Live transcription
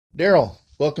Darrell,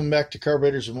 welcome back to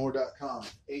carburetorsandmore.com.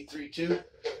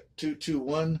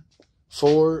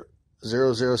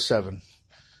 832-221-4007.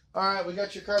 All right, we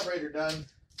got your carburetor done.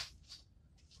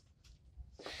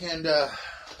 And that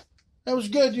was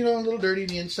good, a little dirty on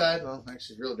the inside. Well,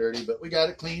 actually real dirty, but we got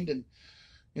it cleaned. And,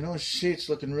 see, it's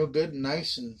looking real good and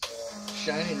nice and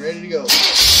shiny and ready to go.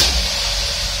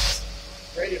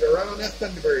 Ready to run on that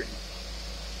Thunderbird.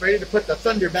 Ready to put the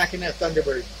thunder back in that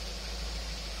Thunderbird.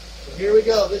 So here we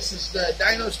go. This is the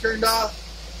dyno's turned off.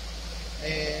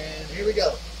 And here we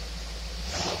go.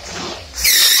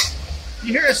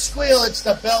 You hear a squeal, it's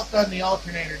the belt on the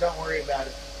alternator. Don't worry about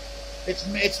it.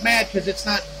 It's mad because it's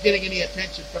not getting any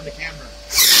attention from the camera.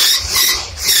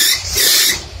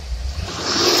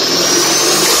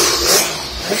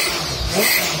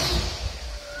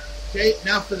 Okay,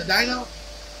 now for the dyno.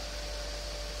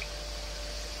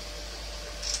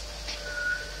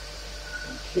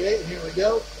 Okay, here we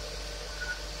go.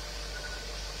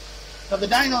 So the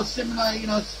dyno's similar, you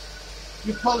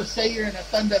pull a say you're in a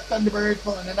Thunderbird,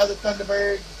 pulling another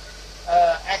Thunderbird,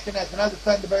 acting as another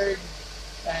Thunderbird,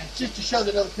 and just to show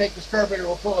that it'll take this carburetor,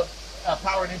 we'll pull it,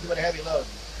 power it into it a heavy load.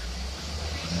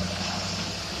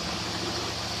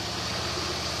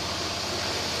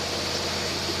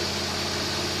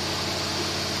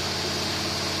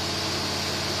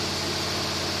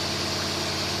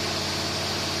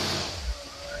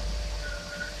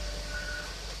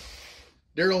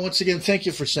 Darrell, once again, thank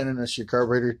you for sending us your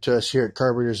carburetor to us here at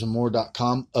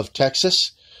carburetorsandmore.com of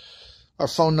Texas. Our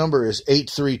phone number is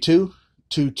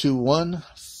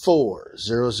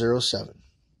 832-221-4007.